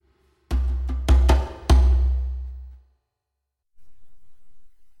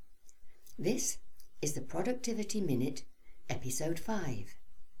This is the Productivity Minute, Episode 5.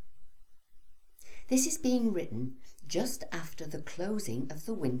 This is being written just after the closing of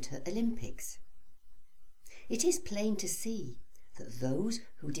the Winter Olympics. It is plain to see that those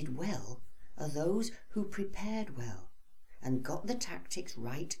who did well are those who prepared well and got the tactics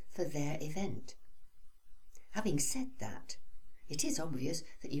right for their event. Having said that, it is obvious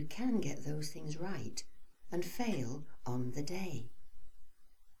that you can get those things right and fail on the day.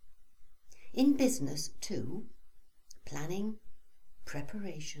 In business too, planning,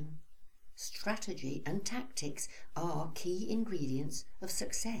 preparation, strategy and tactics are key ingredients of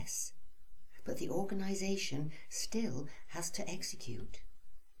success, but the organisation still has to execute.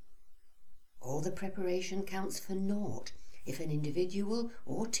 All the preparation counts for naught if an individual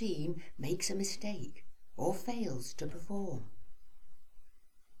or team makes a mistake or fails to perform.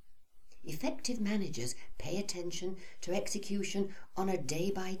 Effective managers pay attention to execution on a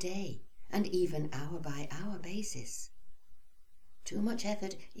day-by-day and even hour-by-hour basis. Too much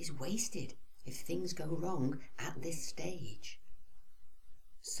effort is wasted if things go wrong at this stage.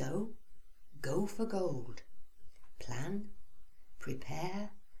 So, go for gold. Plan,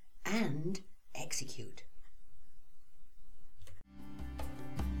 prepare, and execute.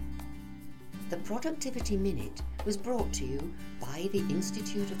 The Productivity Minute was brought to you by the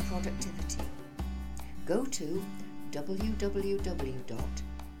Institute of Productivity. Go to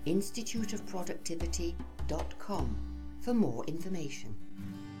www.instituteofproductivity.com for more information.